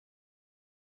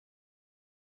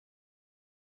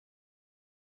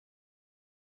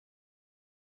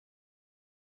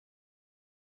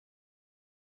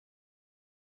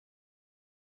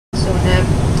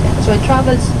So it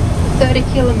travels 30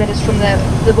 kilometers from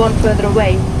the one further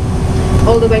away,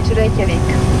 all the way to Reykjavik.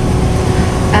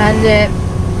 And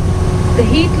the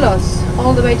heat loss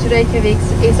all the way to Reykjavik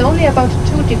is only about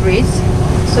 2 degrees,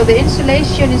 so the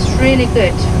insulation is really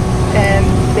good.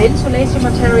 The insulation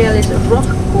material is rock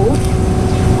wool,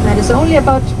 and it's only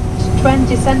about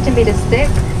 20 centimeters thick,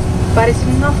 but it's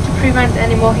enough to prevent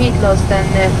any more heat loss than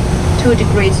 2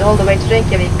 degrees all the way to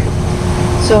Reykjavik.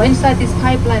 So inside this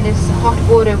pipeline is hot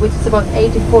water, which is about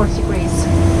 84 degrees.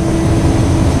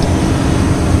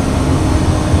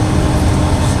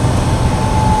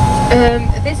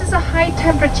 This is a high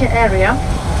temperature area,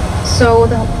 so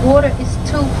the water is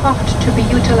too hot to be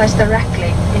utilized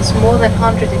directly. It's more than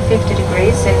 150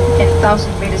 degrees in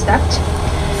 1000 meters depth,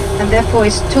 and therefore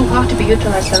it's too hot to be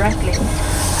utilized directly.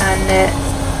 And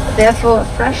therefore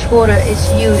fresh water is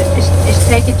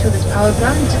taken to this power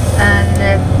plant,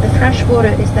 and the fresh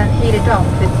water is then heated up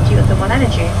with geothermal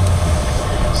energy.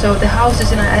 So the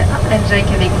houses in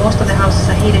Reykjavik, most of the houses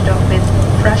are heated up with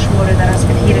fresh water that has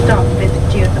been heated up with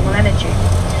geothermal energy.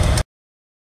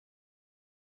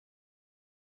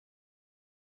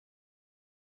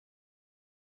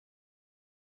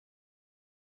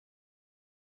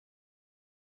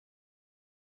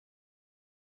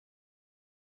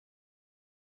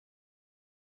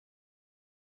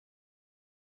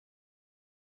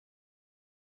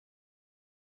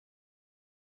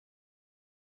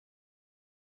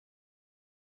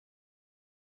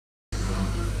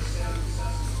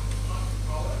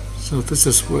 So this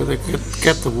is where they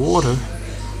get the water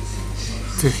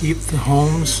to heat the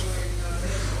homes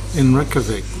in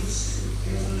Reykjavik.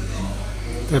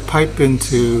 They pipe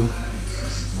into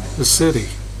the city.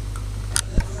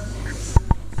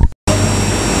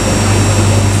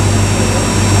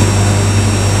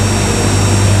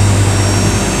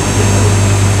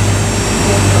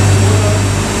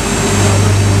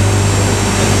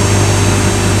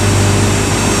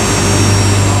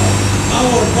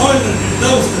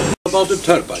 About the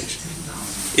turbines.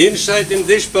 Inside in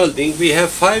this building we have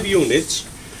 5 units,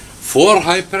 4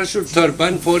 high pressure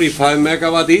turbine 45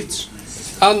 megawatt each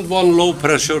and 1 low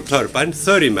pressure turbine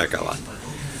 30 megawatt.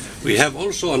 We have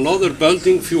also another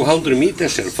building few hundred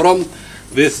meters from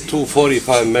with 2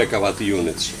 45 megawatt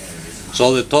units.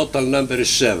 So the total number is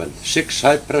 7. 6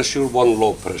 high pressure, 1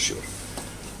 low pressure.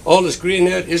 All the screen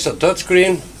here is a touch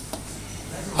screen,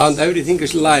 and everything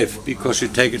is live because you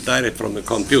take it direct from the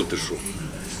computer room.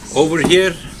 Over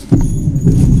here,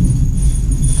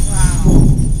 wow,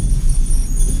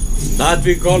 that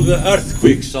we call the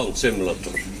earthquake sound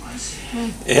simulator.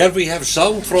 Here we have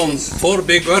sound from 4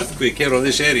 big earthquakes here on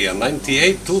this area,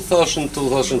 98, 2000,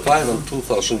 2005 and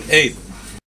 2008.